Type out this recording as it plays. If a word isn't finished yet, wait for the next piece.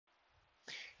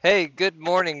Hey, good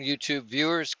morning, YouTube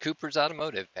viewers. Cooper's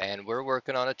Automotive, and we're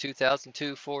working on a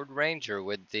 2002 Ford Ranger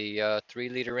with the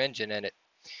 3-liter engine in it,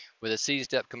 with a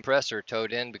seized-up compressor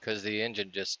towed in because the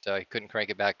engine just couldn't crank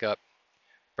it back up,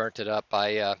 burnt it up.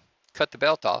 I cut the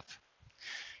belt off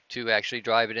to actually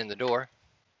drive it in the door.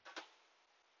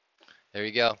 There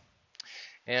you go.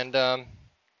 And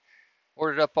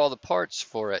ordered up all the parts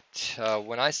for it.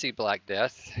 When I see Black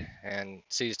Death and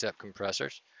seized-up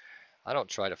compressors, I don't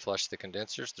try to flush the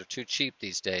condensers. They're too cheap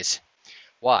these days.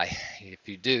 Why? If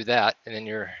you do that, and then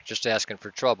you're just asking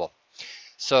for trouble.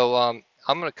 So I'm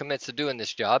going to commit to doing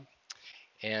this job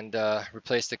and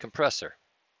replace the compressor,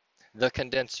 the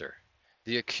condenser,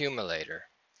 the accumulator,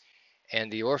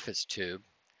 and the orifice tube,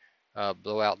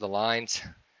 blow out the lines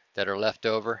that are left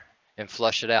over, and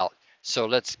flush it out. So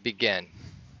let's begin.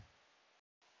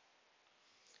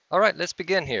 All right, let's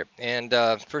begin here. And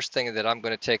first thing that I'm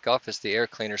going to take off is the air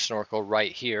cleaner snorkel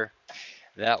right here.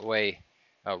 That way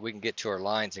we can get to our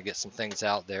lines and get some things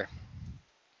out there.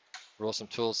 Roll some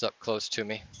tools up close to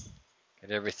me.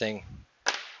 Get everything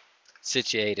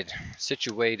situated.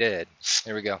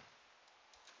 There we go.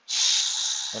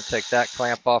 I'll take that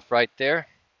clamp off right there.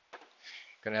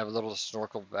 Gonna have a little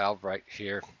snorkel valve right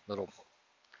here, little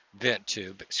vent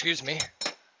tube, excuse me,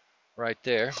 right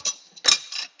there.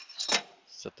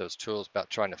 Set those tools about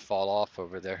trying to fall off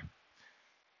over there.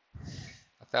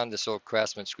 I found this old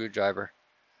Craftsman screwdriver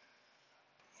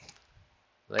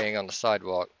laying on the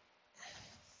sidewalk.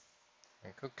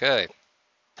 Okay,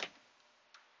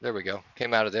 there we go,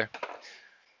 came out of there.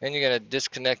 Then you're gonna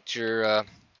disconnect your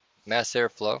mass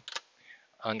airflow,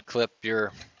 unclip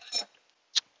your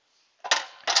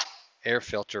air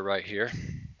filter right here,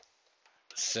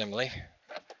 assembly,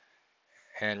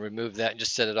 and remove that and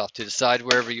just set it off to the side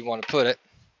wherever you want to put it.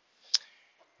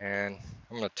 And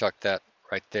I'm going to tuck that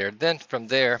right there. Then from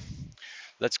there,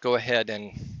 let's go ahead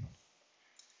and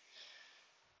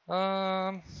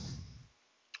well,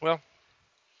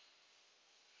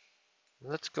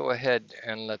 let's go ahead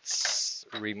and let's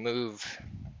remove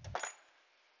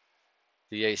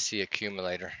the AC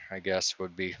accumulator, I guess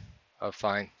would be a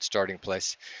fine starting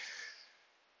place.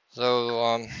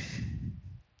 So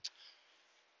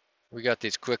we got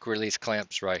these quick release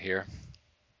clamps right here,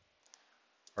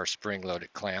 or spring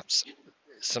loaded clamps.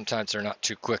 Sometimes they're not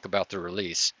too quick about the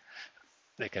release.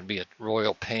 They can be a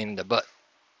royal pain in the butt.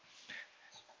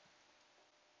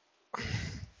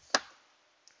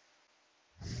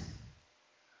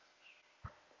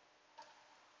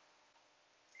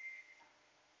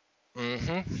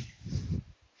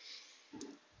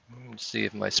 Let's see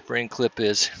if my spring clip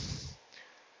is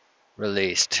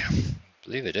released. I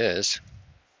believe it is.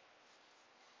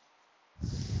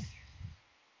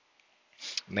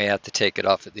 May have to take it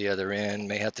off at the other end,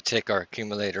 may have to take our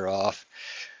accumulator off.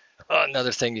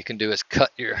 Another thing you can do is cut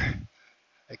your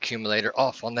accumulator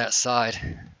off on that side,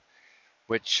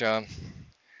 which I'm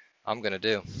going to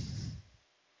do.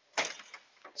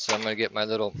 So I'm going to get my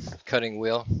little cutting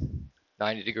wheel,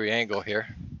 90-degree angle here.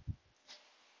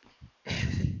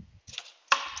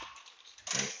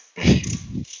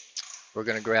 We're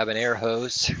going to grab an air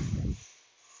hose.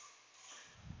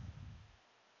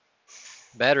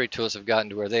 Battery tools have gotten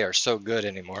to where they are so good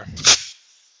anymore.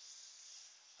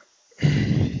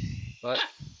 But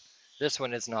this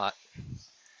one is not.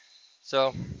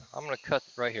 So I'm going to cut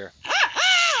right here.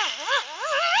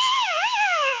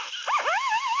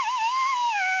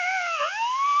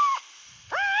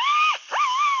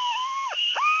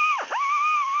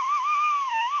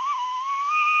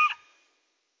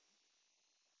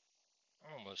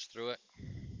 Almost through it.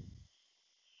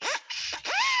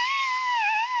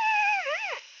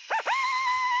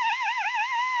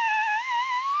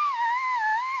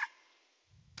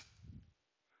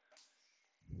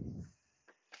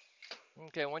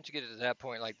 Okay, once you get it to that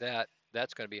point like that,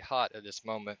 that's going to be hot at this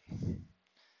moment.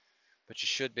 But you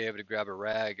should be able to grab a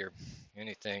rag or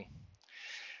anything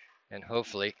and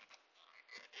hopefully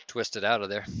twist it out of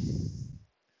there.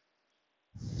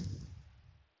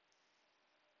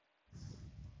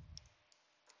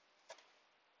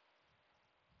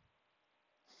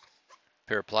 A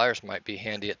pair of pliers might be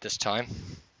handy at this time.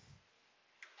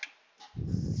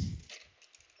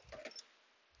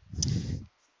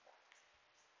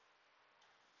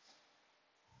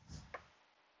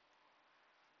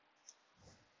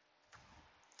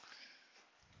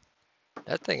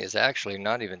 That thing is actually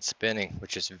not even spinning,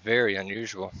 which is very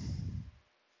unusual.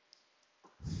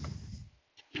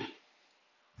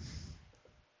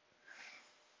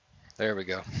 There we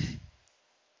go.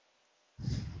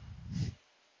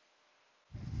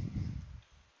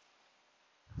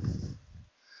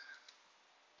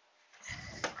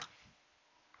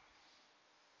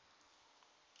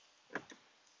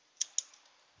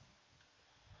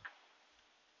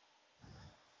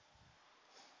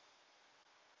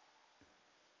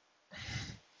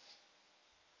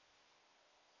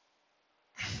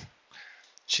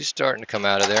 She's starting to come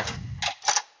out of there.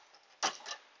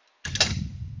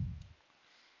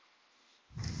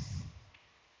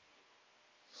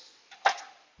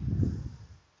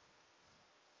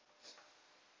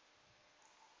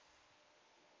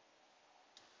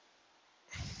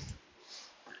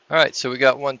 All right, so we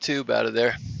got one tube out of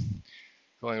there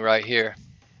going right here,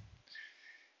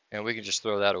 and we can just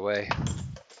throw that away.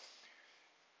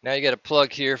 Now you got a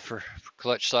plug here for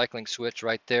clutch cycling switch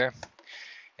right there,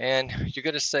 and you're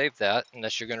going to save that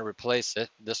unless you're going to replace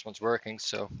it. This one's working,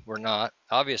 so we're not.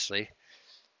 Obviously,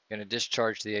 going to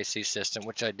discharge the AC system,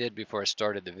 which I did before I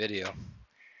started the video.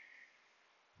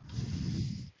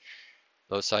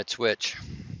 Low side switch.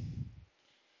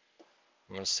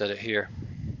 I'm going to set it here.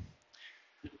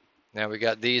 Now we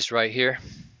got these right here. I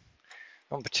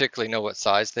don't particularly know what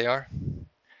size they are,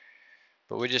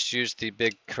 but we just use the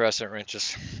big crescent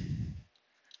wrenches.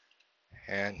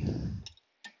 And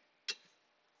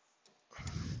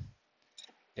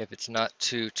if it's not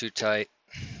too tight,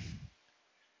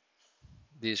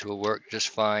 these will work just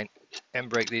fine. And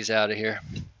break these out of here.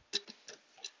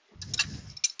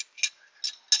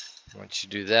 Once you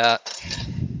do that,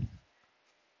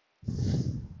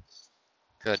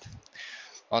 good.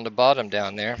 On the bottom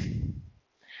down there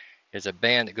is a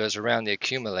band that goes around the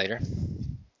accumulator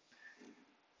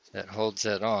that holds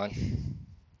that on.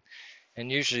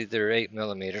 And usually they're 8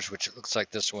 millimeters, which it looks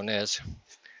like this one is.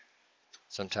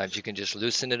 Sometimes you can just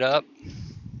loosen it up.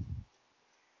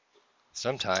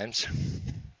 Sometimes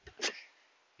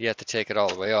you have to take it all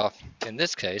the way off. In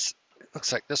this case, it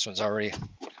looks like this one's already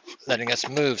letting us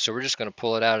move, so we're just going to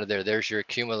pull it out of there. There's your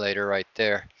accumulator right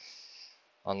there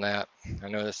on that. I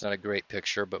know that's not a great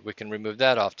picture, but we can remove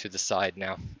that off to the side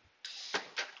now.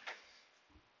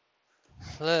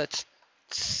 Let's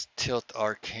tilt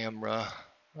our camera.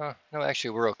 No, actually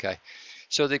we're okay.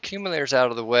 So the accumulator's out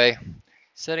of the way.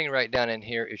 Sitting right down in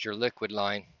here is your liquid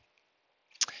line,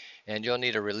 and you'll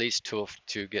need a release tool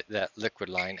to get that liquid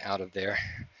line out of there.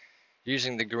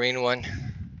 Using the green one,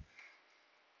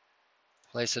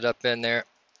 place it up in there,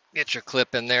 get your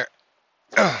clip in there,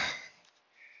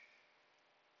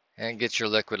 and get your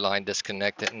liquid line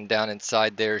disconnected. And down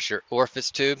inside there's your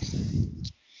orifice tube.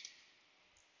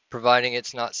 Providing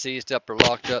it's not seized up or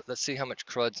locked up. Let's see how much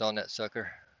crud's on that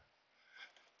sucker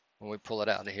when we pull it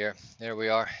out of here. There we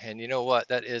are. And you know what?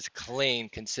 That is clean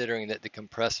considering that the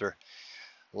compressor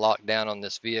locked down on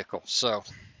this vehicle. So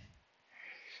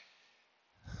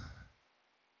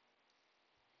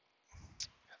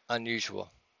unusual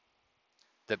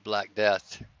that Black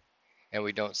Death and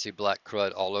we don't see black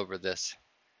crud all over this.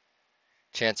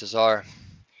 Chances are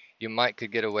you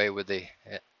could get away with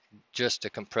just a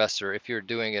compressor if you're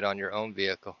doing it on your own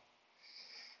vehicle.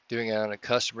 Doing it on a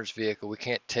customer's vehicle, we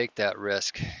can't take that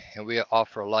risk, and we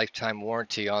offer a lifetime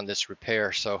warranty on this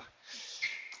repair. So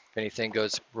if anything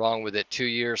goes wrong with it, 2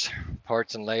 years,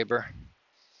 parts and labor,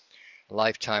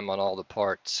 lifetime on all the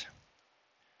parts.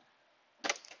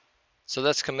 So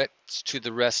let's commit to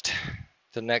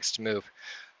the next move.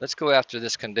 Let's go after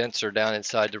this condenser down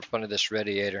inside the front of this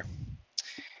radiator.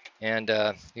 And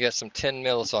you got some 10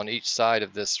 mils on each side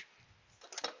of this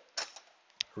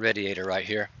radiator right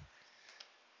here.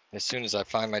 As soon as I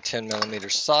find my 10 millimeter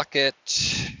socket,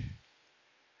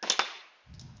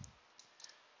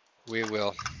 we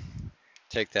will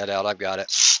take that out. I've got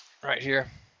it right here.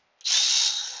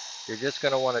 You're just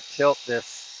going to want to tilt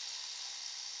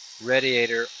this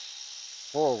radiator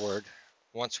forward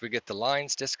once we get the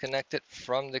lines disconnected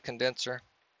from the condenser.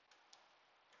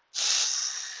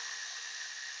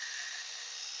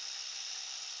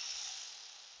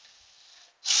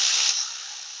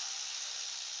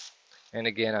 And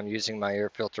again, I'm using my air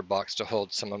filter box to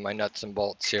hold some of my nuts and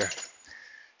bolts here.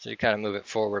 So you kind of move it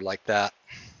forward like that.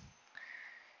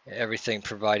 Everything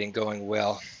providing going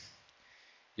well,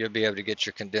 you'll be able to get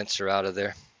your condenser out of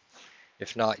there.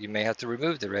 If not, you may have to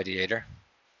remove the radiator,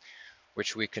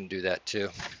 which we can do that too.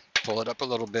 Pull it up a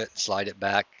little bit, slide it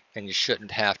back, and you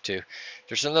shouldn't have to.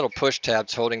 There's some little push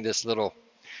tabs holding this little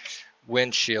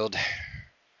windshield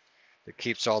that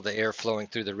keeps all the air flowing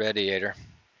through the radiator.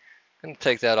 I'm going to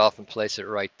take that off and place it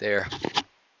right there.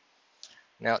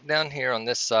 Now down here on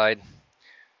this side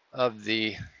of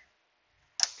the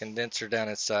condenser down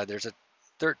inside, there's a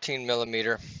 13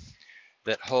 millimeter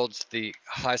that holds the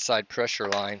high side pressure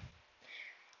line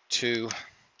to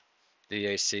the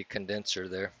AC condenser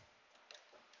there.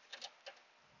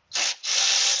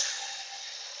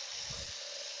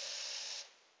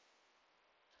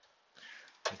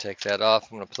 And take that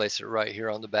off. I'm going to place it right here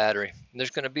on the battery. And there's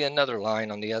going to be another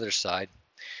line on the other side.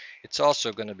 It's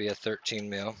also going to be a 13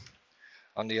 mil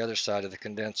on the other side of the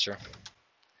condenser.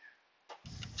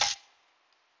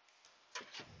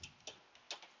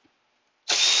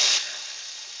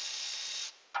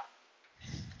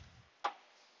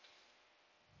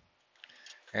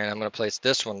 And I'm going to place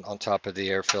this one on top of the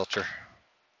air filter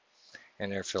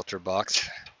and air filter box.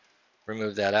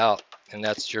 Remove that out, and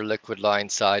that's your liquid line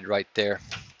side right there.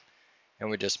 And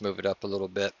we just move it up a little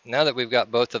bit. Now that we've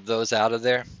got both of those out of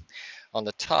there, on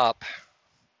the top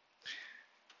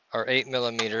are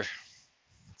 8mm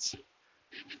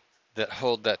that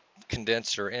hold that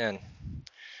condenser in.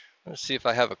 Let's see if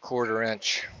I have a 1/4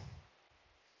 inch.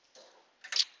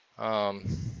 Well,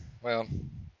 I'm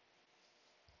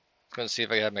going to see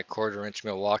if I have my 1/4 inch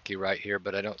Milwaukee right here,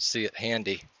 but I don't see it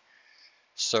handy.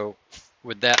 So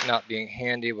with that not being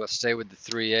handy, we'll stay with the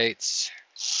 3/8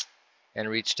 and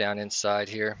reach down inside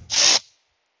here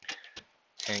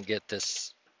and get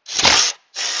this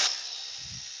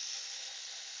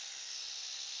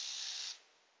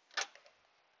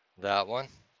that one,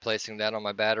 placing that on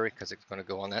my battery because it's going to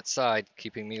go on that side,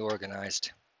 keeping me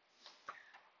organized.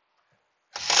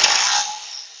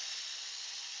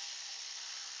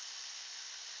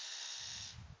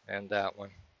 And that one.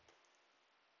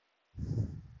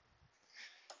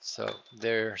 So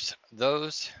there's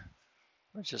those.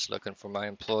 I was just looking for my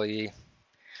employee.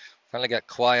 Finally got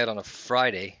quiet on a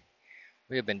Friday.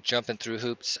 We have been jumping through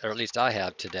hoops, or at least I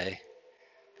have today,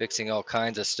 fixing all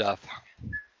kinds of stuff.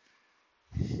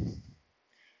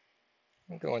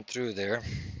 I'm going through there.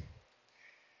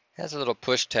 Has a little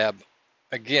push tab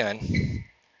again,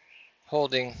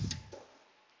 holding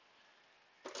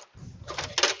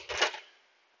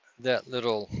that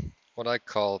little, what I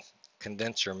call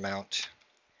condenser mount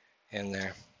in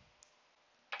there.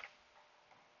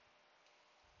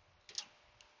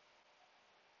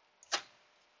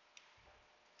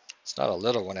 It's not a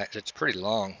little one, it's pretty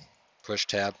long push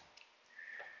tab,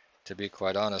 to be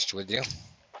quite honest with you.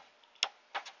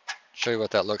 Show you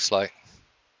what that looks like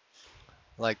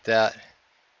that,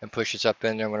 and pushes up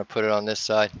in there. I'm going to put it on this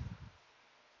side.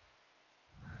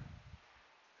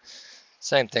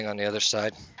 Same thing on the other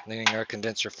side, leaning our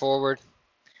condenser forward,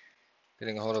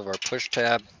 getting a hold of our push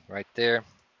tab right there,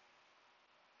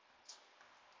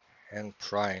 and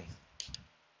prying.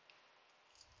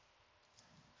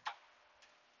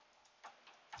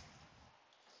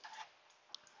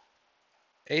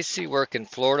 AC work in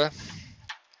Florida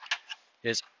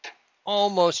is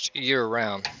almost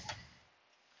year-round.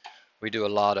 We do a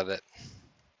lot of it.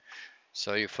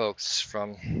 So you folks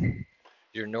from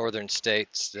your northern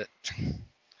states that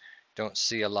don't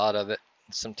see a lot of it,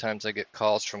 sometimes I get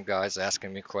calls from guys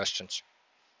asking me questions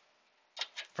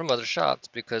from other shops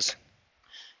because,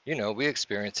 you know, we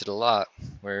experience it a lot,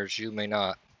 whereas you may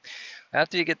not.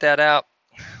 After you get that out,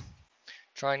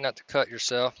 trying not to cut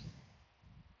yourself,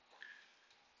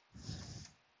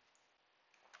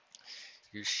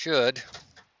 you should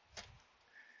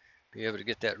be able to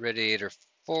get that radiator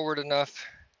forward enough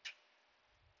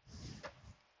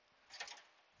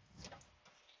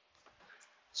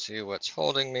see what's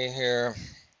holding me here.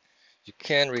 You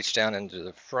can reach down into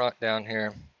the front down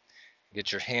here,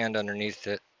 get your hand underneath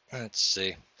it. Let's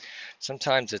see.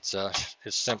 Sometimes it's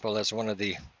as simple as one of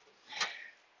the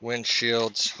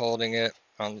windshields holding it.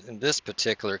 In this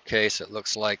particular case, it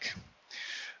looks like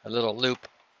a little loop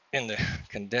in the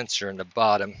condenser in the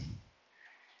bottom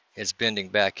is bending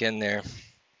back in there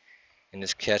and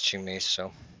is catching me.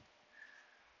 So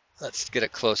let's get a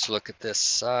close look at this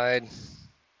side,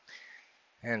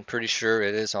 and pretty sure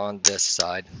it is on this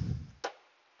side.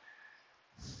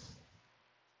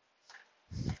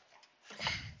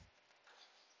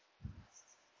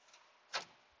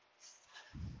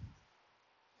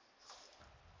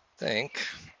 Think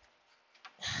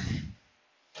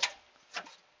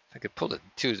I could pull it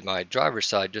to my driver's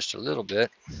side just a little bit.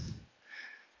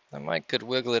 I might could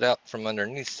wiggle it out from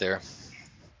underneath there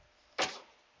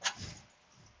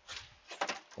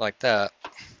like that.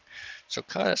 So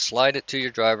kind of slide it to your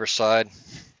driver's side,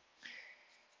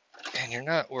 and you're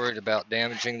not worried about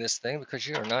damaging this thing because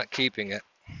you are not keeping it.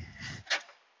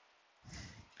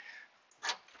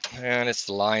 And it's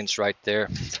the lines right there.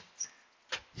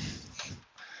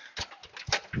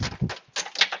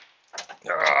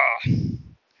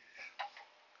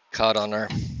 Caught on our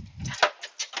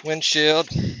windshield.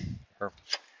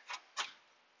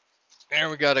 There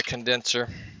we got a condenser,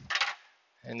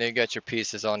 and then you got your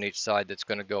pieces on each side that's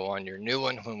going to go on your new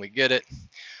one when we get it.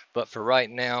 But for right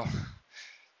now,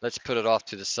 let's put it off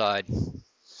to the side.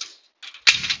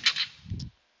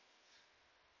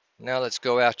 Now let's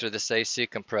go after this AC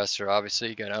compressor. Obviously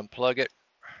you got to unplug it.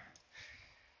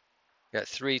 Got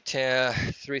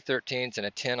 313s and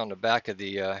a 10 on the back of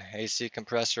the AC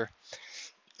compressor.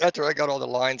 After I got all the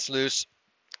lines loose,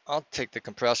 I'll take the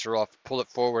compressor off, pull it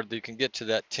forward. You can get to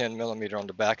that 10mm on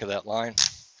the back of that line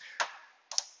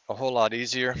a whole lot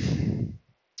easier.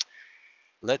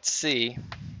 Let's see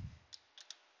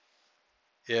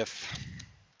if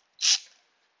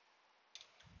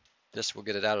this will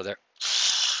get it out of there.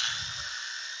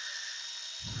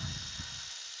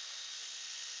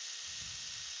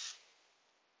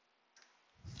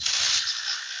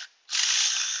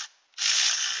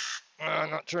 I'm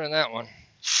not turning that one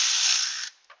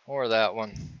or that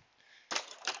one.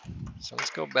 So let's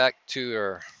go back to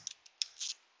our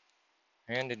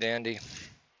handy dandy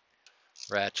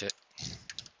ratchet.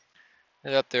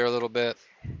 Get up there a little bit.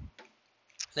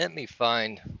 Let me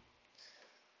find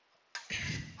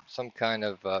some kind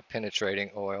of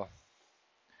penetrating oil.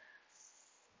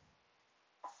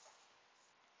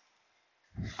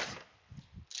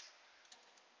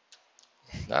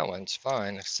 That one's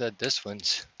fine. I said this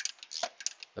one's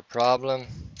the problem,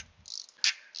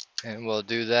 and we'll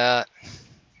do that.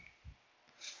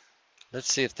 Let's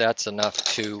see if that's enough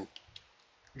to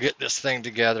get this thing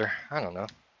together. I don't know.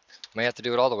 May have to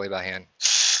do it all the way by hand.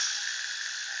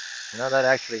 Now that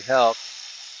actually helped.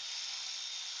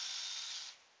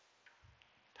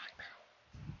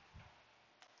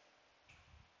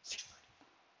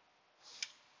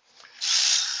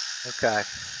 Okay.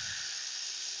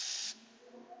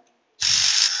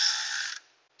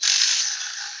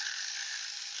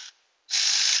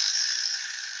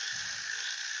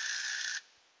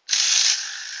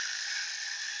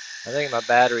 I think my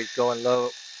battery's going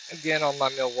low again on my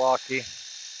Milwaukee.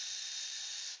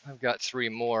 I've got 3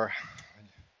 more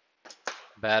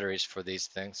batteries for these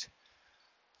things.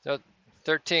 So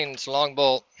 13 is long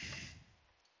bolt.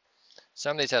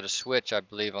 Some of these had a switch, I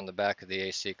believe, on the back of the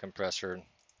AC compressor. I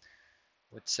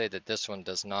would say that this one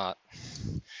does not.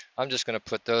 I'm just going to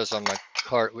put those on my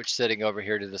cart, which is sitting over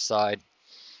here to the side.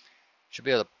 Should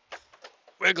be able to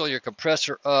wiggle your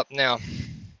compressor up. Now,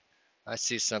 I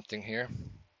see something here.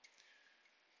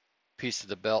 Piece of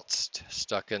the belt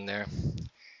stuck in there.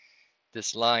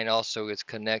 This line also is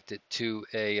connected to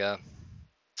a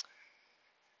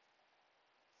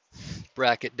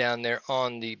bracket down there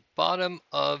on the bottom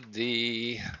of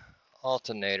the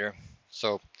alternator.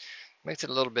 So makes it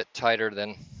a little bit tighter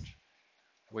than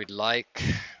we'd like.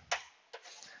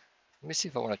 Let me see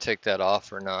if I want to take that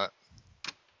off or not.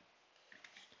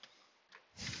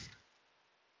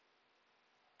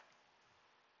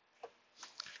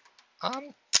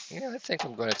 Yeah, I think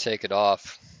I'm going to take it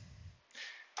off.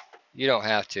 You don't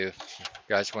have to. If you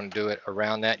guys want to do it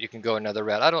around that, you can go another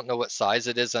route. I don't know what size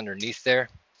it is underneath there.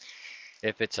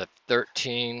 If it's a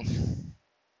 13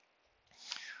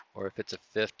 or if it's a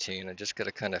 15, I just got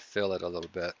to kind of fill it a little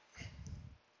bit.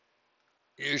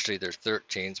 Usually there's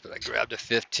 13s, but I grabbed a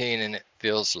 15 and it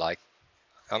feels like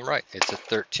I'm right. It's a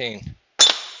 13.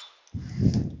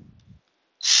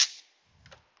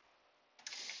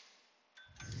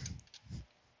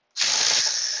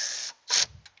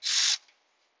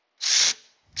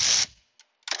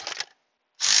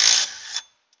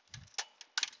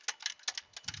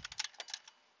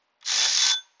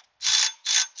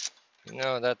 You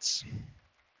know, that's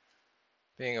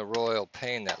being a royal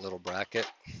pain, that little bracket.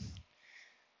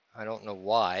 I don't know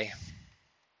why.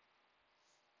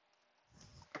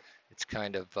 It's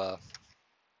kind of, let's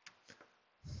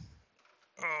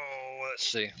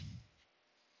see.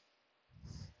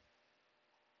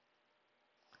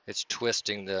 It's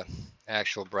twisting the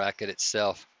actual bracket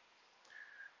itself.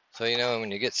 So, you know,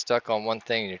 when you get stuck on one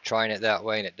thing and you're trying it that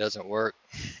way and it doesn't work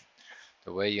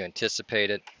the way you anticipate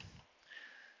it,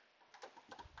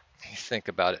 you think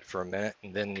about it for a minute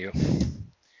and then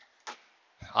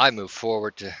I move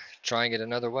forward to trying it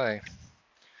another way.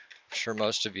 I'm sure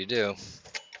most of you do.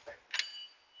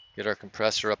 Get our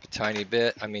compressor up a tiny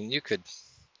bit. I mean, you could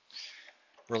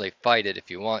really fight it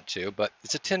if you want to, but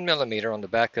it's a 10 millimeter on the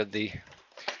back of the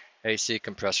AC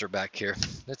compressor back here.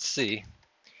 Let's see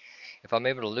if I'm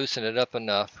able to loosen it up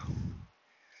enough.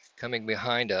 Coming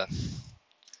behind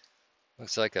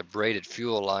looks like a braided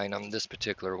fuel line on this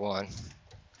particular one.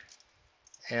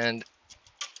 And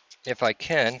if I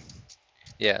can,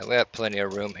 yeah, we have plenty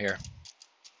of room here.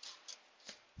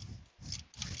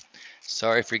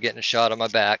 Sorry for getting a shot on my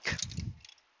back.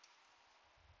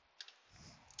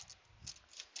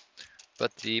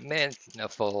 But the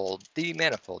manifold,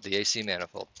 the AC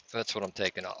manifold, that's what I'm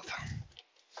taking off.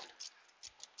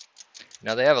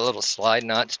 Now they have a little slide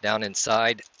notch down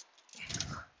inside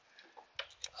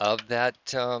of that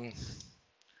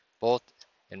bolt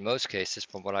in most cases,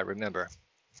 from what I remember.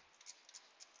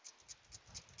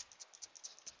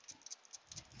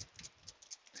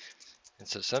 And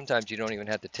so sometimes you don't even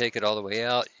have to take it all the way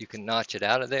out. You can notch it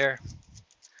out of there,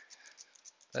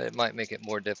 but it might make it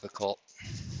more difficult.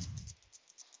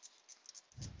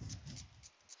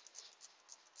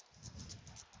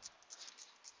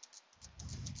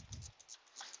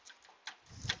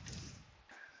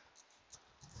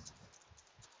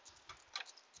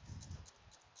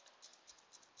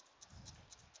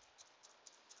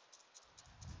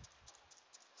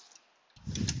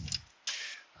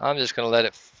 I'm just going to let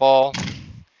it fall,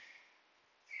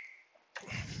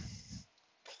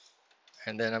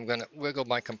 and then I'm going to wiggle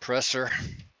my compressor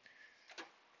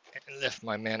and lift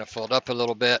my manifold up a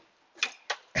little bit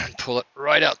and pull it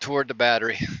right out toward the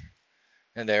battery.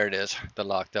 And there it is, the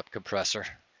locked up compressor.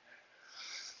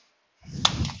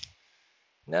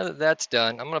 Now that that's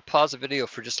done, I'm going to pause the video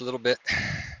for just a little bit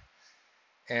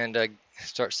and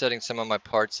start setting some of my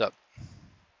parts up.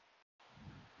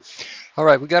 All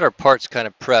right, we got our parts kind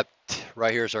of prepped.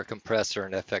 Right here's our compressor,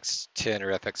 an FX10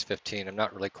 or FX15. I'm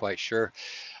not really quite sure,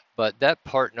 but that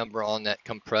part number on that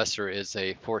compressor is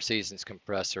a Four Seasons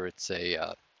compressor. It's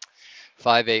a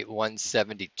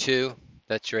 58172.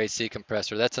 That's your AC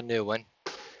compressor. That's a new one.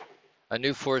 A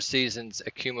new Four Seasons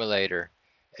accumulator,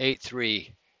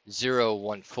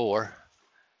 83014.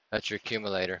 That's your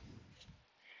accumulator.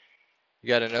 You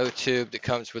got an O tube that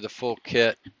comes with a full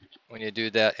kit when you do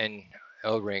that, and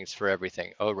O-rings for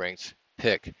everything. O-rings,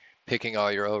 picking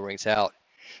all your O-rings out.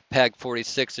 PAG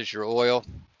 46 is your oil.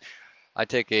 I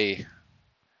take a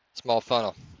small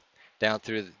funnel down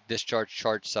through the discharge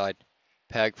charge side.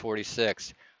 PAG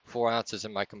 46, 4 ounces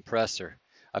in my compressor.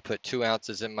 I put 2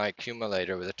 ounces in my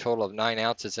accumulator with a total of 9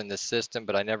 ounces in this system,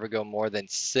 but I never go more than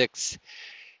 6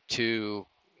 to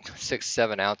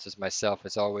 7 ounces myself.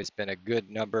 Has always been a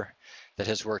good number that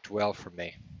has worked well for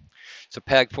me. So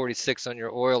PAG 46 on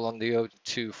your oil on the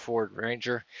 02 Ford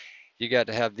Ranger. You got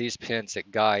to have these pins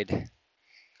that guide.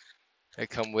 They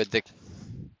come with the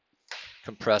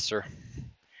compressor,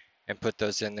 and put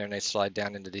those in there, and they slide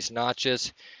down into these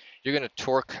notches. You're going to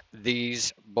torque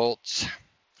these bolts,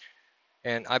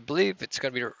 and I believe it's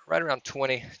going to be right around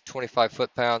 25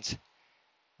 foot-pounds.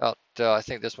 About, I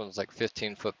think this one's like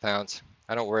 15 foot-pounds.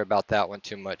 I don't worry about that one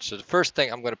too much. So the first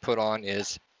thing I'm going to put on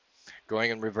is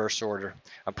going in reverse order.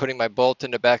 I'm putting my bolt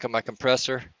in the back of my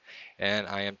compressor, and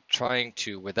I am trying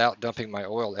to, without dumping my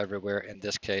oil everywhere in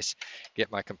this case,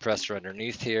 get my compressor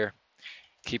underneath here,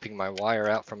 keeping my wire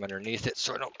out from underneath it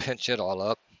so I don't pinch it all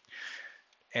up.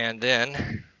 And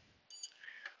then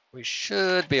we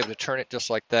should be able to turn it just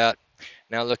like that.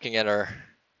 Now looking at our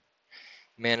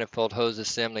manifold hose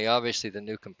assembly, obviously the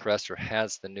new compressor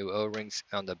has the new O-rings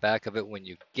on the back of it when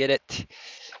you get it.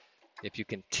 If you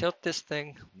can tilt this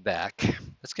thing back,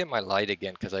 let's get my light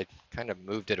again because I kind of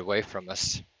moved it away from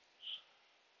us.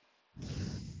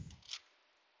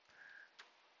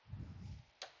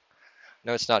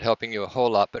 No, it's not helping you a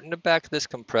whole lot, but in the back of this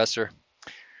compressor,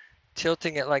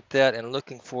 tilting it like that and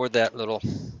looking for that little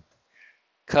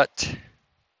cut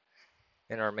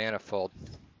in our manifold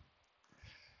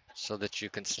so that you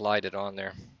can slide it on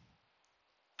there.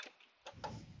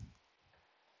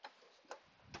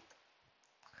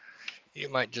 You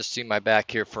might just see my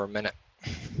back here for a minute.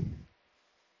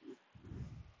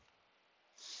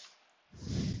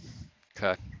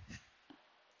 Okay.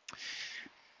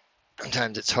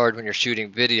 Sometimes it's hard when you're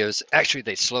shooting videos. Actually,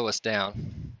 they slow us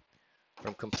down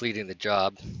from completing the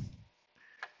job.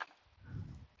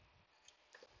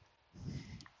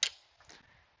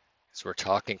 So we're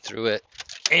talking through it,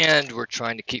 and we're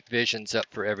trying to keep visions up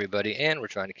for everybody, and we're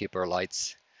trying to keep our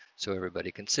lights so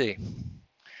everybody can see.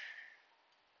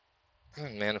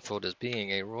 And manifold is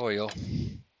being a royal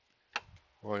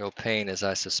pain, as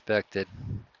I suspected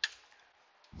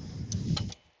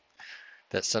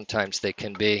that sometimes they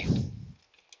can be.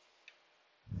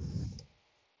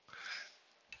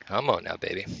 Come on now,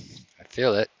 baby. I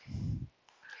feel it.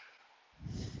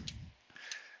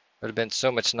 Would have been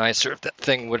so much nicer if that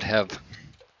thing would have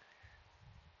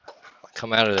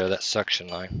come out of there, that suction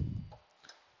line.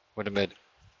 Would have made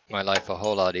my life a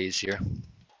whole lot easier.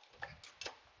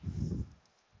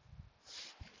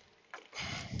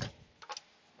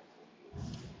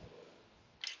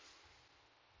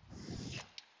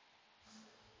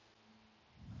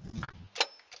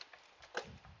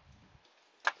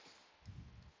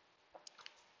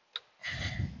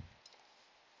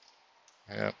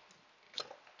 Yeah.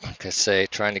 Like I say,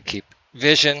 trying to keep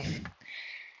vision,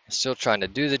 still trying to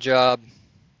do the job.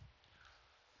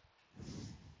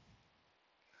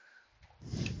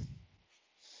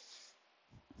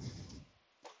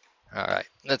 All right,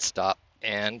 let's stop.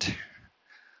 And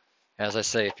as I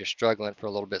say, if you're struggling for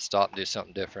a little bit, stop and do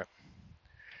something different.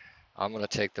 I'm going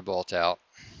to take the bolt out.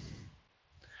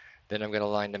 Then I'm going to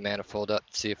line the manifold up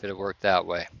and see if it'll work that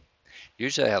way.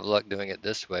 Usually I have luck doing it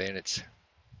this way, and it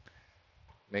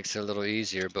makes it a little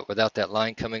easier, but without that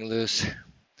line coming loose,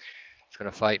 it's going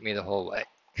to fight me the whole way.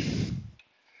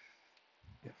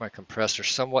 Get my compressor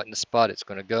somewhat in the spot it's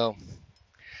going to go.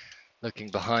 Looking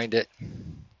behind it.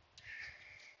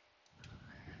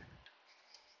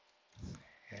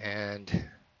 And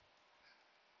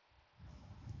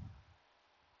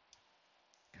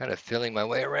Kind of feeling my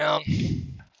way around.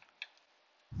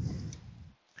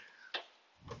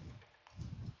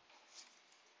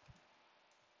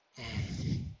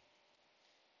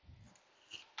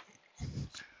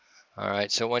 All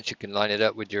right, so once you can line it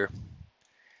up with your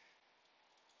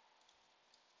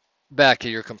back of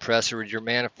your compressor with your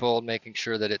manifold, making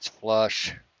sure that it's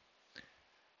flush,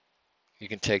 you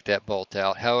can take that bolt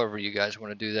out, however you guys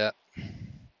want to do that.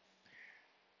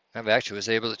 I actually was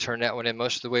able to turn that one in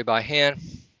most of the way by hand.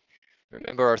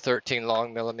 Remember our 13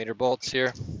 long millimeter bolts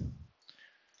here.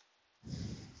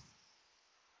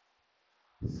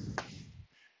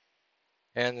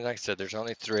 And like I said, there's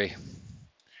only 3.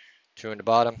 2 in the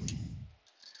bottom,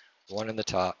 1 in the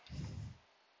top.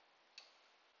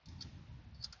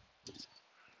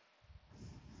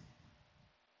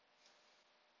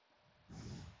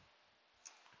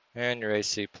 And your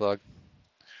AC plug.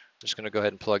 I'm just going to go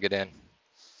ahead and plug it in.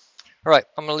 All right,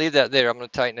 I'm going to leave that there. I'm going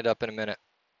to tighten it up in a minute.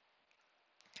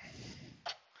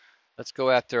 Let's go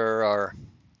after our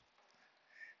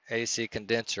AC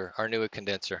condenser, our new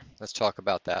condenser. Let's talk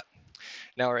about that.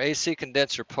 Now our AC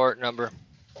condenser part number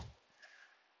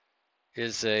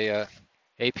is a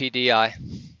APDI.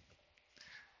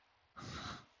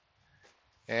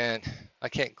 And I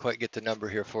can't quite get the number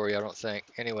here for you, I don't think.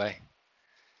 Anyway,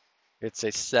 it's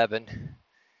a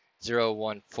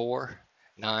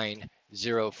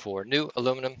 7014904. New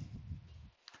aluminum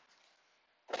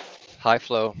high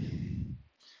flow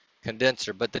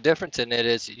condenser. But the difference in it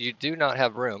is you do not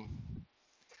have room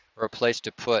or a place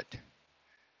to put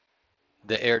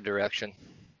the air direction.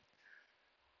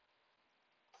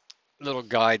 Little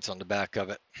guides on the back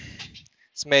of it.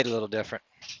 It's made a little different.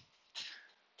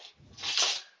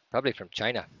 Probably from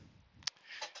China.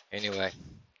 Anyway,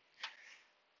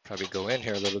 probably go in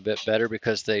here a little bit better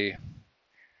because they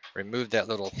removed that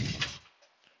little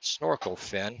snorkel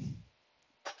fin.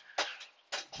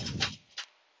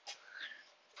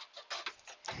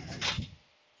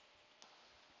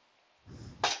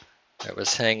 That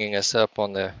was hanging us up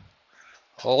on the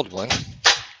old one.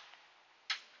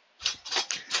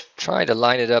 Trying to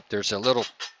line it up, there's a little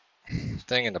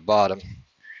thing in the bottom.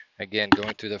 Again,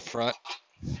 going through the front.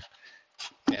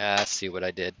 Yeah, I see what I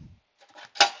did.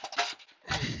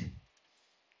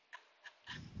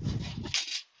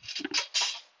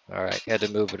 All right, had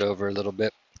to move it over a little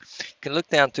bit. You can look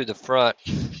down through the front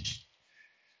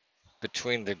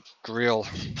between the grill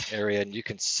area and you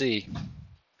can see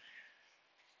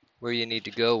where you need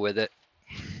to go with it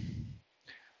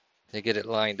to get it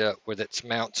lined up with its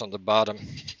mounts on the bottom.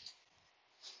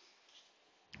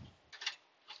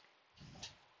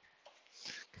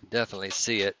 Definitely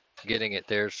see it. Getting it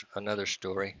there's another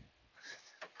story.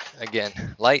 Again,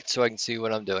 light so I can see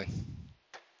what I'm doing.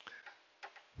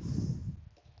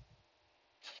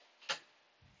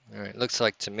 All right, looks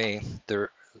like to me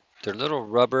they're little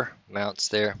rubber mounts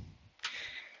there,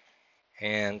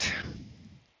 and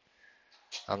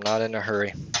I'm not in a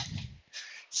hurry.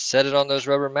 Set it on those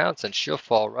rubber mounts and she'll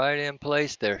fall right in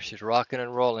place there. She's rocking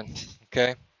and rolling.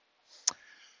 Okay,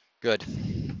 good.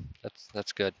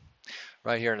 That's good.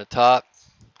 Right here on the top,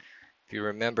 if you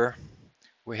remember,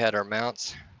 we had our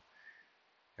mounts,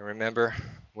 and remember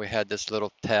we had this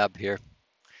little tab here,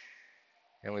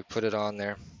 and we put it on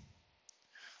there,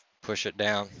 push it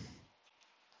down,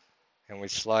 and we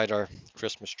slide our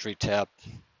Christmas tree tab.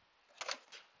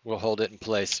 We'll hold it in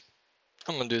place.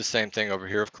 I'm going to do the same thing over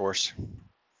here, of course.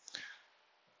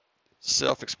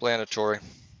 Self-explanatory.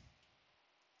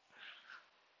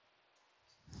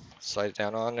 Slide it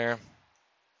down on there,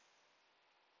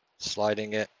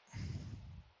 sliding it,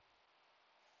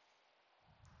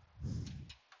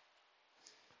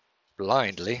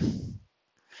 blindly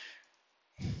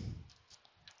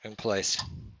in place.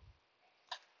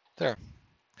 There.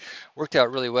 Worked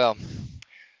out really well.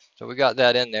 So we got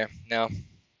that in there. Now,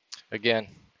 again,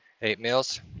 8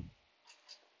 mils.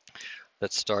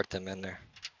 Let's start them in there.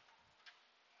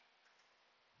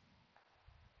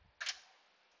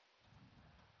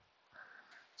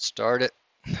 Start it.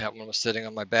 That one was sitting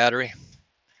on my battery.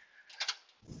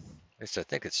 At least I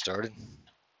think it started.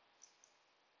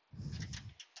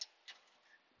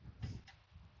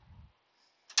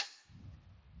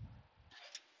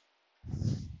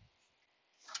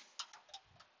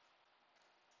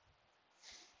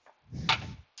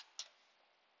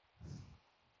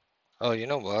 Oh, you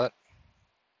know what?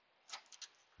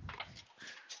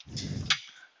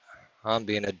 I'm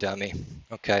being a dummy.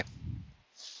 Okay.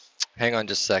 Hang on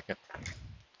just a second.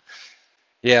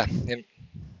 Yeah, it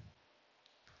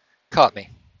caught me.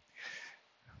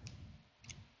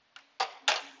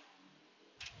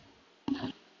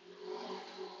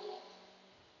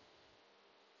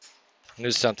 Knew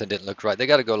something didn't look right. They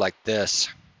got to go like this.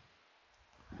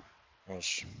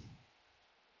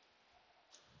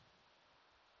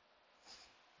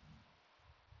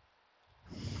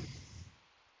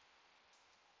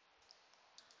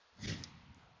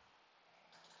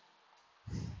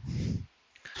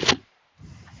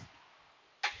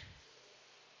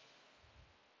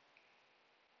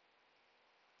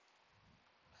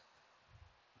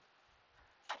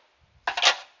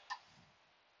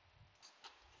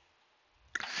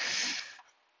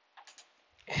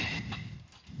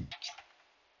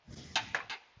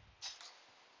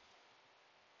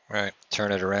 All right,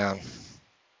 turn it around.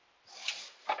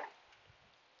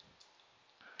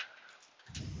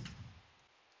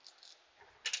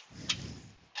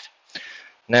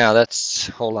 Now that's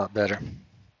a whole lot better.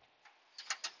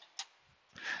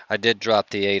 I did drop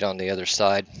the 8 on the other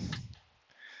side.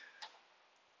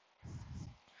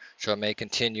 So I may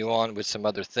continue on with some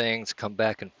other things, come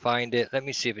back and find it. Let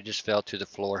me see if it just fell to the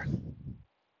floor.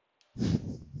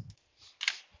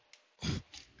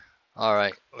 All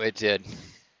right, it did.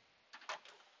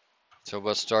 So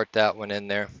we'll start that one in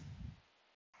there.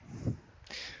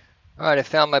 All right, I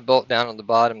found my bolt down on the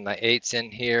bottom. My 8's in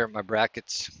here. My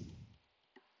brackets,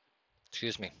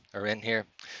 excuse me, are in here.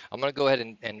 I'm going to go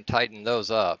ahead and tighten those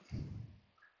up.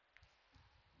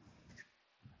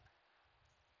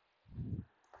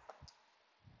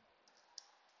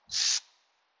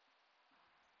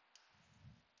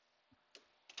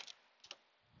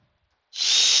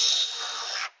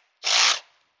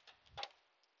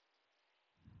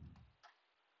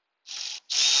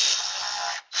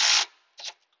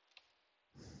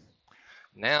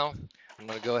 Now I'm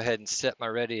going to go ahead and set my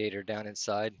radiator down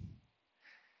inside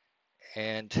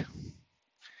and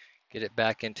get it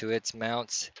back into its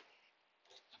mounts.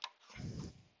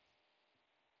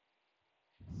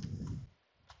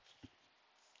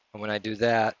 And when I do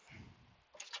that,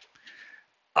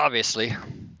 obviously,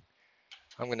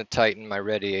 I'm going to tighten my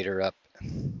radiator up.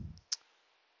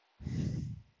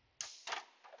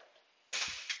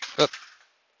 Oop.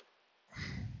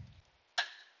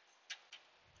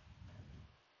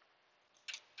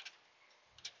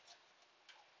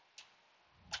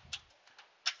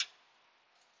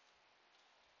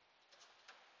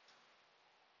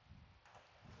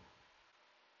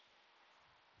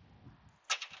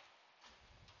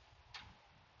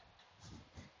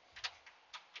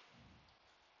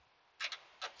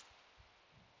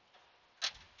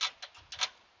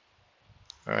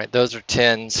 All right, those are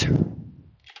 10s.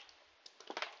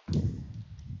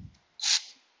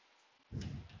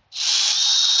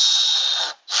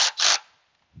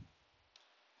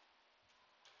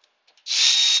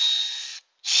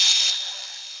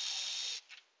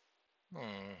 I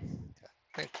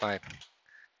think my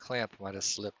clamp might have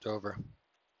slipped over.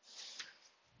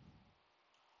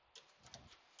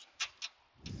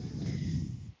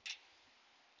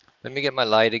 Let me get my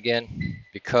light again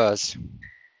because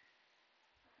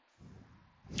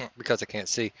I can't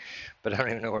see, but I don't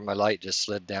even know where my light just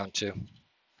slid down to.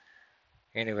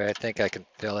 Anyway, I think I can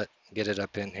fill it, get it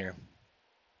up in here.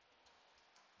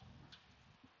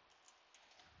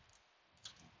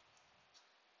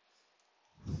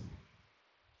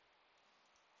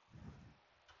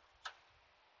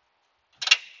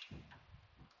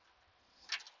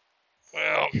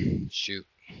 Well, shoot.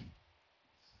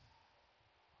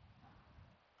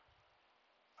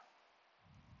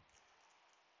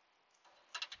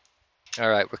 All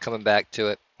right, we're coming back to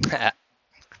it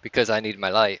because I need my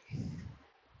light.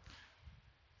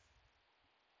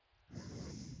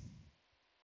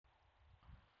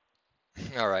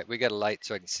 All right, we got a light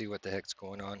so I can see what the heck's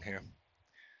going on here.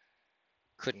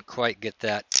 Couldn't quite get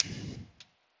that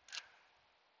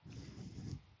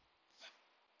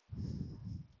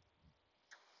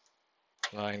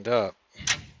lined up.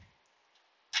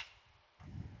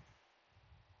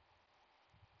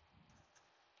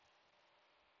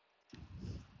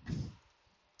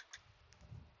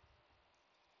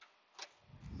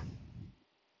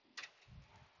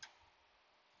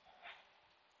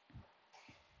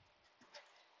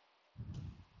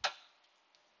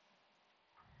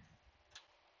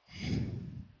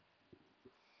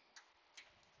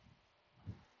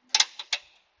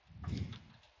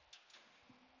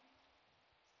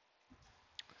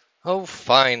 Oh,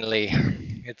 finally,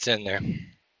 it's in there.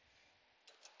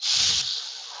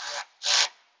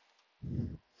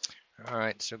 All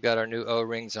right, so we've got our new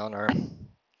O-rings on our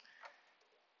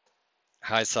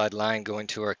high side line going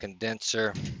to our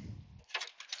condenser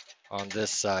on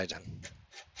this side.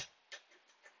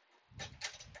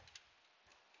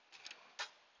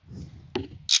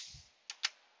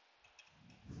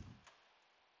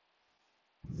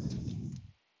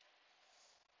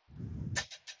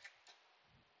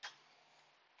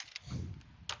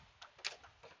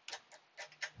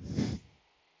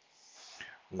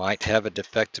 Might have a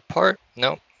defective part.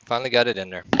 Nope, finally got it in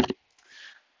there.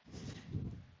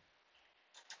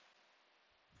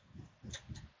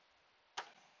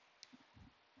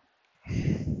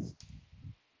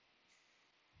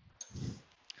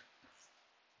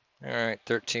 All right,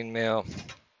 13 mil.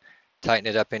 Tighten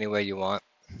it up any way you want.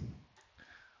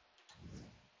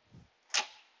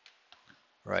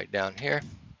 Right down here.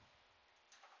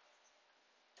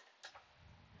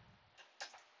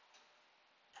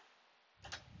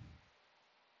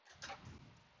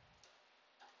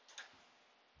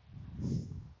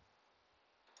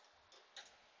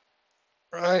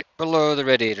 Right below the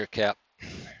radiator cap.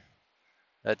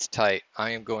 That's tight. I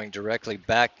am going directly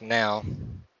back now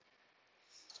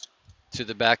to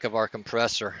the back of our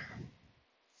compressor.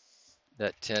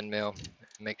 That 10 mil.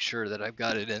 Make sure that I've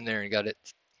got it in there and got it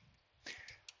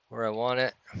where I want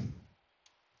it.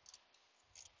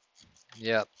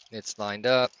 Yep, it's lined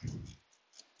up.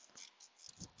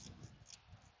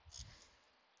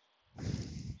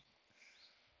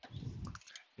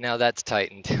 Now that's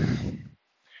tightened.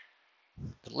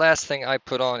 The last thing I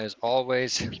put on is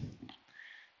always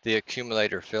the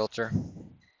accumulator filter.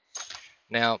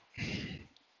 Now,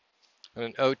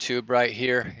 an O tube right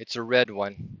here, it's a red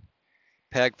one.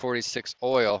 PAG 46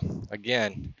 oil,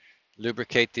 again,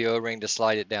 lubricate the O-ring to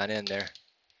slide it down in there.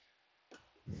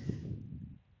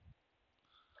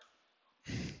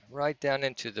 Right down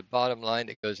into the bottom line,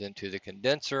 it goes into the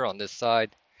condenser on this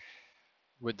side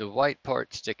with the white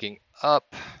part sticking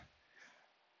up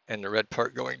and the red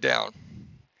part going down.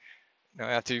 Now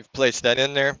after you've placed that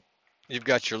in there, you've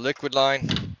got your liquid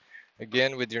line,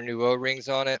 again with your new O-rings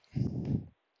on it.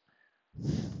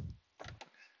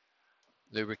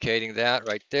 Lubricating that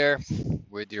right there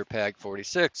with your PAG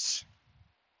 46.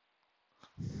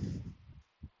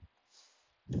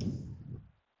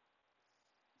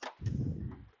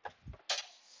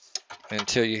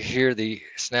 Until you hear the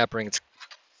snap rings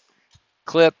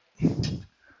clip.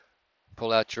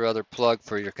 Pull out your other plug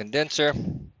for your condenser.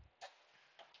 And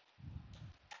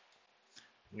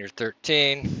your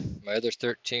 13, my other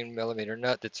 13 millimeter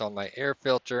nut that's on my air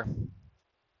filter.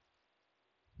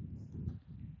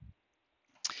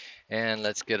 And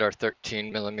let's get our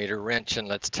 13 millimeter wrench and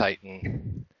let's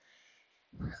tighten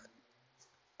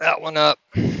that one up.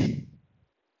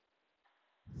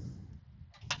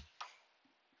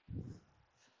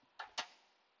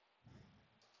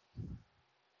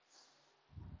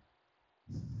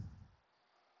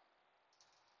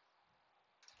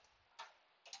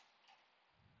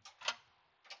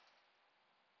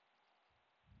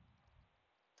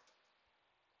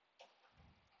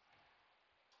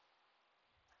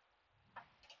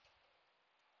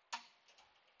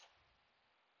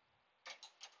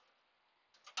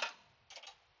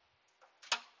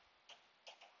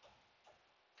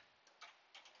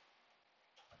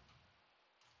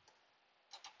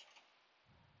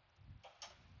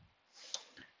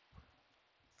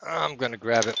 I'm going to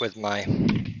grab it with my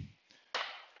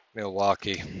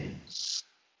Milwaukee.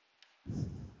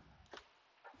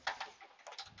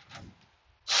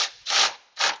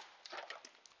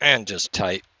 And just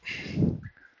tight. And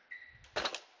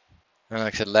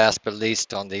like I said, last but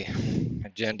least on the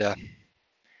agenda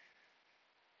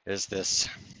is this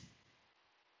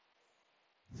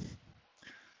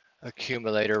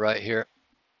accumulator right here.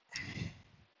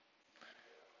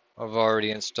 I've already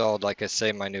installed, like I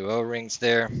say, my new O-rings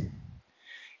there.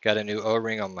 Got a new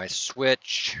O-ring on my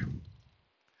switch.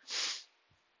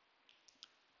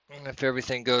 And if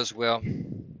everything goes well,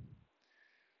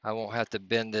 I won't have to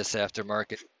bend this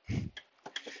aftermarket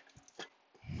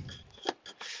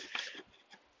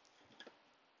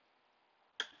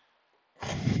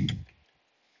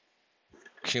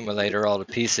accumulator all to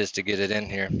pieces to get it in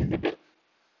here.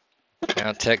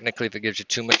 Now technically, if it gives you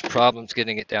too much problems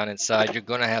getting it down inside, you're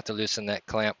going to have to loosen that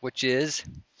clamp, which is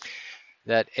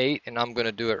that 8, and I'm going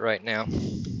to do it right now.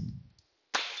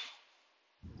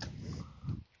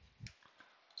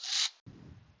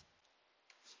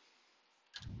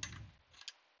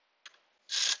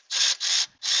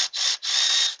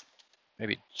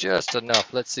 Maybe just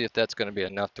enough. Let's see if that's going to be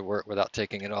enough to work without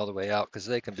taking it all the way out, because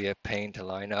they can be a pain to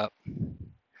line up.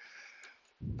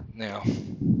 Now,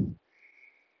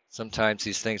 sometimes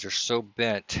these things are so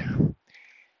bent,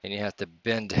 and you have to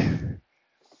bend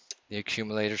the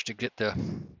accumulators to get the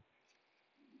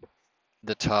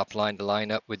top line to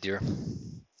line up with your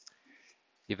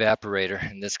evaporator.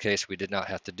 In this case, we did not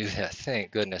have to do that.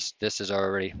 Thank goodness. This is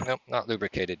already, nope, not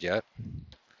lubricated yet.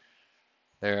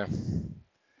 There.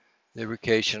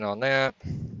 Lubrication on that.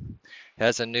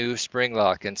 Has a new spring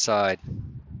lock inside.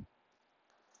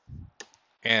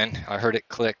 And I heard it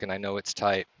click and I know it's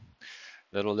tight.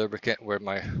 Little lubricant where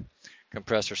my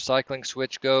compressor cycling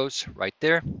switch goes, right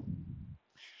there.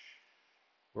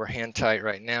 We're hand tight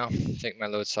right now. Take my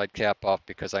load side cap off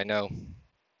because I know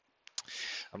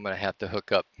I'm going to have to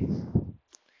hook up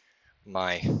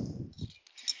my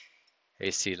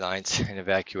AC lines and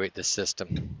evacuate the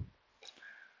system.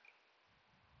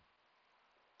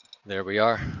 There we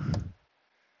are.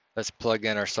 Let's plug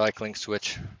in our cycling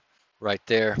switch right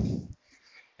there.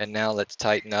 And now let's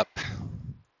tighten up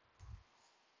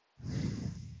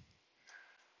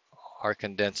our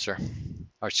condenser,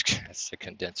 that's the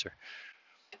condenser,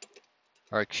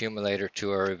 our accumulator to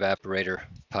our evaporator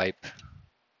pipe.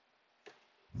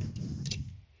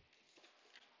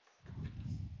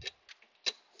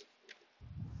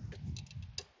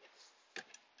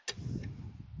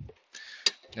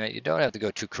 Now you don't have to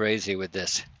go too crazy with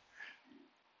this.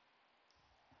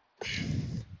 I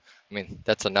mean,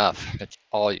 that's enough. That's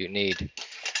all you need.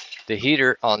 The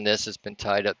heater on this has been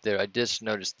tied up there. I just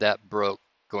noticed that broke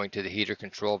going to the heater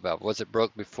control valve. Was it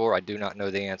broke before? I do not know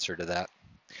the answer to that.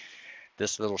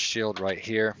 This little shield right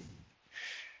here,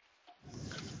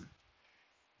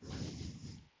 I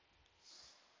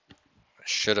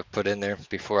should have put in there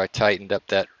before I tightened up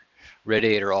that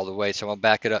radiator all the way. So I'm gonna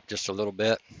back it up just a little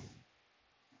bit.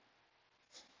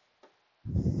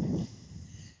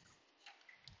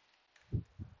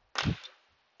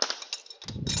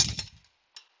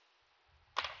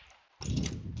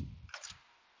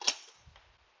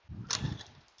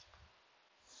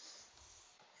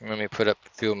 Let me put up a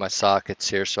few of my sockets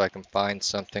here so I can find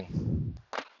something.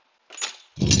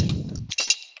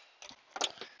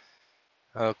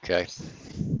 Okay.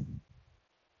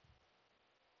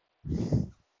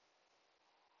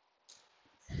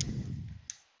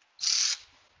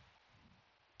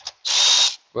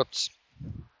 Whoops.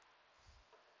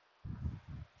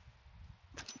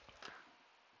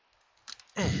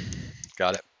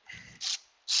 Got it.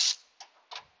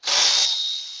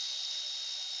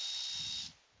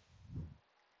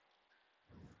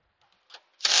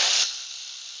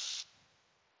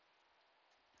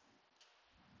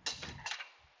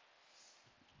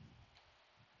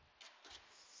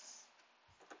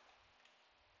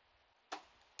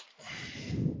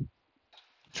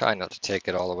 Try not to take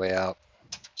it all the way out.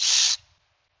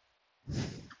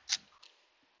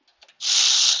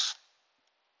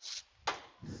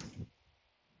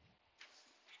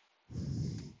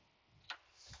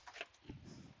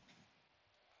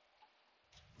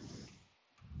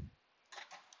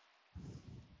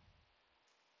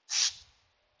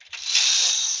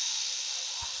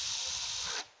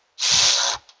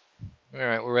 All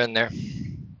right, we're in there.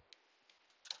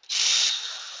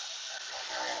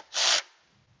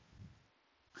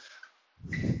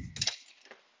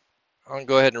 I'm gonna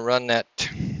go ahead and run that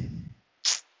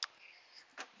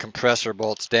compressor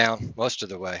bolts down most of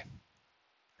the way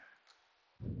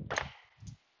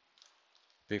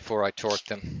before I torque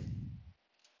them.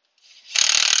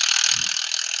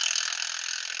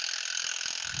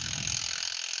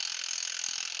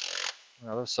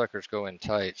 Now those suckers go in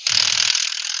tight.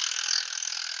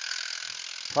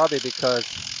 Probably because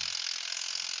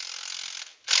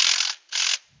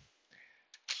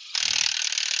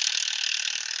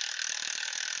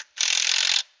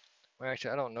well,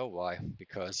 actually I don't know why.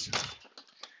 Because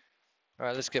all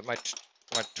right, let's get my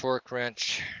torque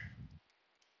wrench.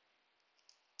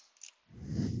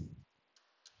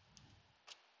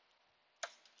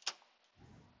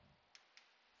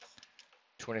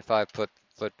 25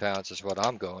 foot-pounds is what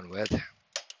I'm going with.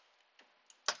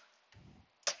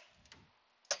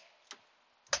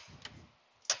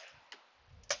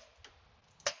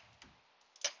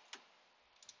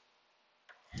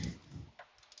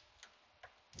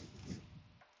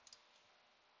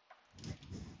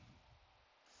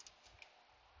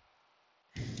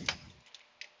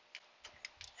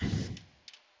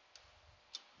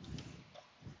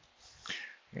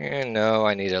 And no,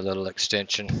 I need a little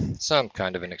extension, some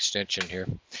kind of an extension here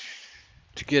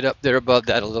to get up there above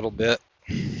that a little bit.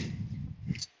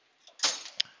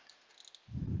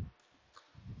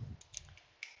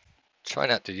 Try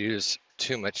not to use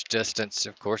too much distance.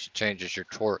 Of course, it changes your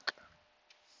torque.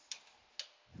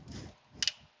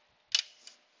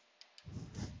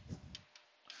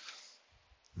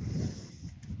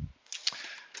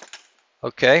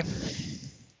 Okay,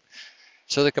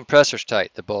 so the compressor's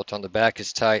tight. The bolt on the back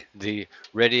is tight. The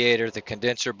radiator, the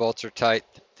condenser bolts are tight.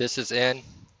 This is in.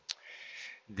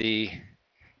 The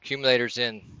accumulator's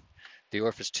in the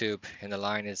orifice tube, and the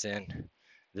line is in.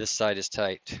 This side is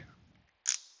tight.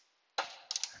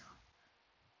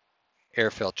 Air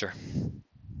filter.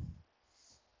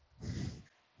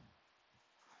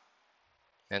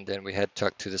 And then we had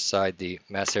tucked to the side the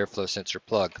mass airflow sensor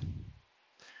plug.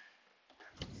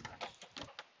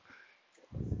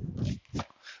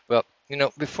 Well, you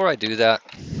know, before I do that,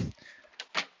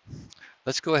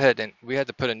 let's go ahead and we had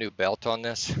to put a new belt on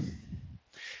this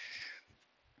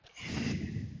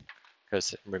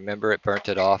because remember it burnt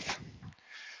it off.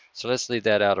 So let's leave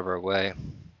that out of our way.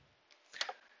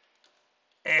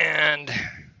 And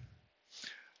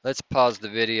let's pause the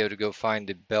video to go find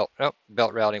the belt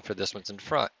routing for this one's in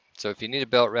front. So if you need a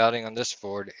belt routing on this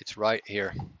Ford, it's right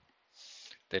here.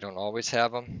 They don't always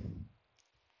have them,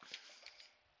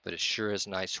 but it sure is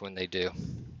nice when they do.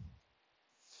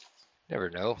 Never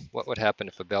know what would happen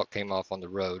if a belt came off on the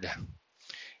road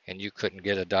and you couldn't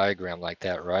get a diagram like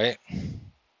that, right?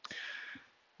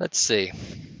 Let's see.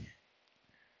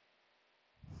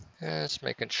 It's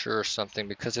making sure something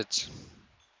because it's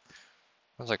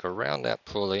like around that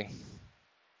pulley.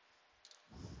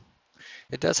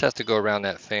 It does have to go around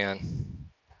that fan.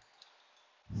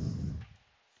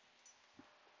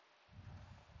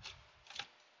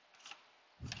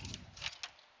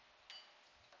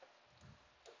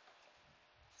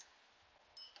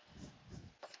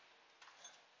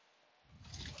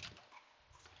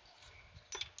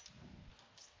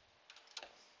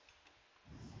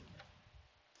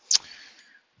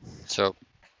 So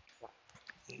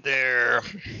there.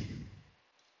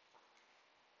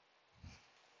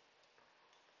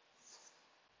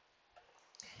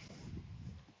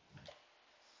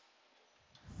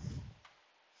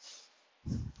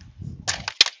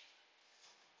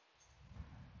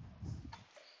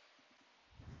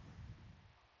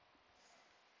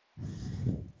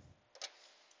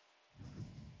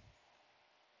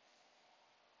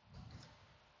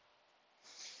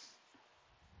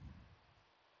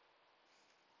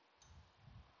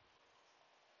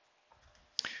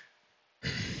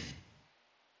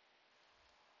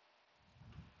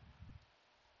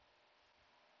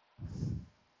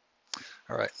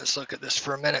 All right, let's look at this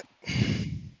for a minute.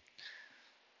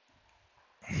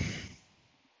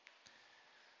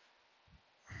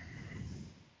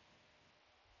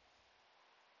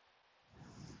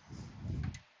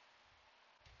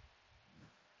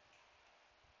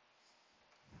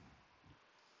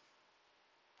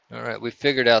 All right, we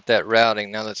figured out that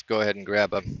routing. Now let's go ahead and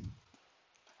grab a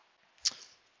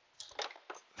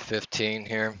 15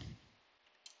 here.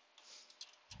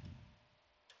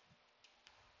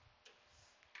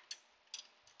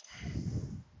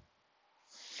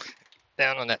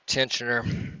 Down on that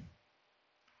tensioner.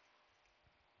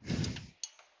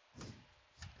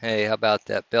 Hey, how about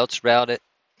that? Belt's routed.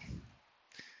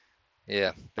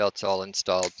 Yeah, belt's all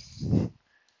installed.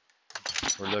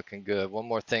 We're looking good. One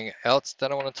more thing else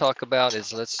that I want to talk about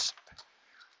is let's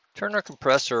turn our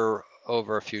compressor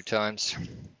over a few times.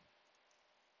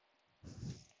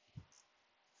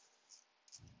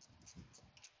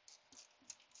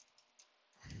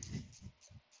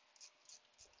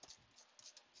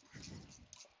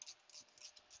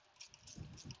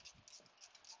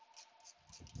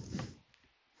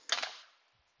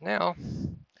 Now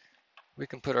we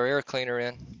can put our air cleaner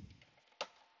in.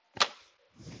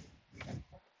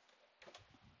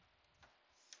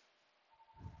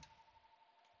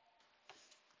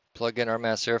 Plug in our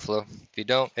mass airflow. If you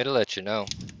don't, it'll let you know.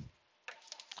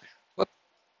 Whoop.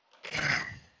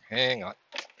 Hang on.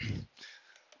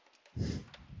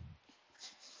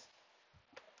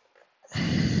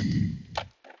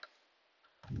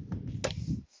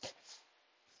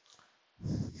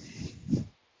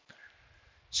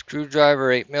 Screwdriver,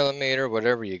 8mm,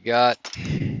 whatever you got.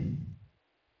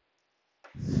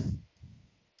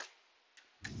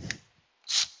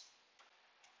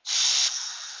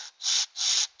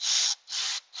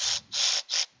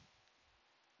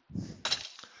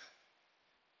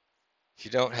 If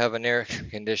you don't have an air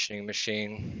conditioning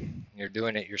machine, you're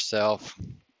doing it yourself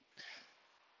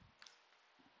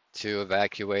to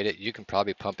evacuate it, you can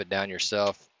probably pump it down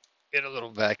yourself. Get a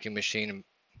little vacuum machine and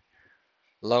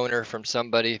loaner from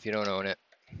somebody if you don't own it.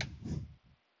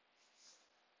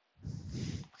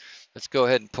 Let's go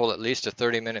ahead and pull at least a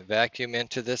 30-minute vacuum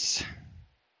into this.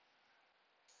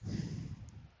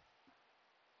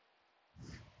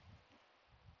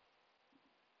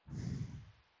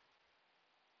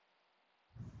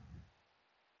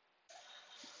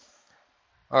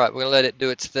 All right, we're gonna let it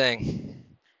do its thing.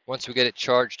 Once we get it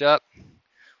charged up,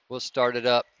 we'll start it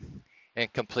up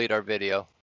and complete our video.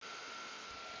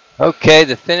 Okay,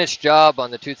 the finished job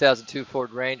on the 2002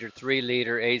 Ford Ranger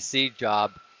 3-liter AC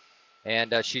job,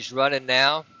 and she's running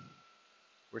now.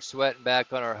 We're sweating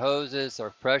back on our hoses.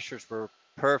 Our pressures were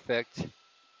perfect.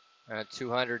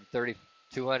 200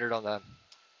 on the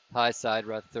high side,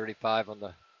 around 35 on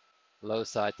the low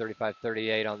side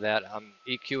 3538 on that. I'm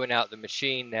EQing out the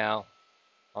machine now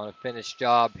on a finished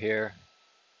job here.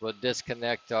 We'll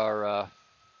disconnect our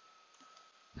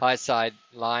high side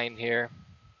line here.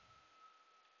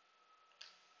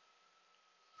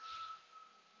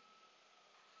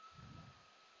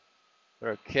 Put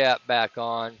our cap back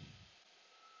on.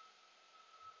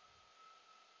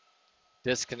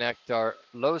 Disconnect our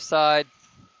low side.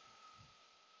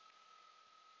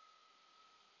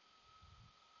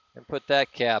 And put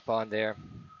that cap on there.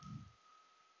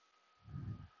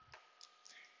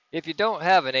 If you don't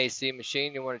have an AC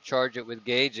machine, you want to charge it with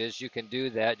gauges, you can do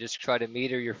that. Just try to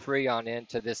meter your Freon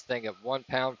into this thing of 1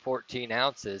 pound, 14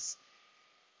 ounces.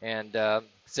 And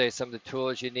say some of the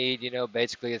tools you need,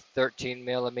 basically a 13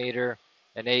 millimeter,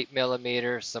 an 8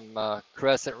 millimeter, some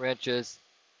crescent wrenches,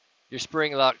 your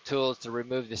spring lock tools to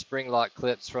remove the spring lock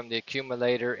clips from the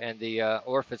accumulator and the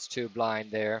orifice tube line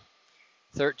there.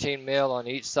 13 mil on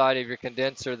each side of your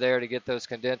condenser there to get those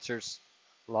condensers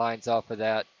lines off of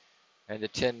that, and the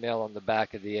 10 mil on the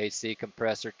back of the AC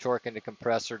compressor, torquing the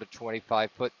compressor to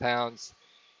 25 foot-pounds.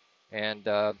 And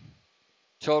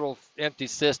total empty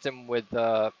system with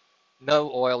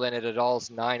no oil in it at all is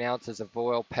 9 ounces of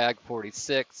oil, PAG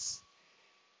 46.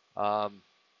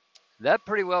 That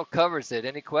pretty well covers it.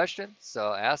 Any questions?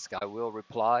 Ask. I will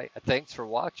reply. Thanks for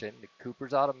watching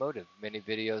Cooper's Automotive. Many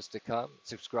videos to come.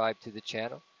 Subscribe to the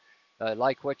channel.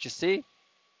 Like what you see.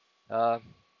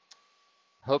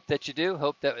 Hope that you do.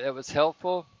 Hope that it was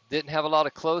helpful. Didn't have a lot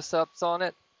of close-ups on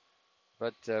it.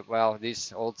 But, wow,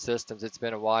 these old systems, it's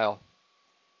been a while.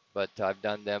 But I've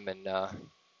done them and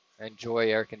enjoy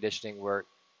air conditioning work.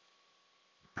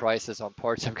 Prices on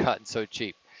parts have gotten so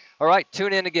cheap. All right,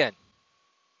 tune in again.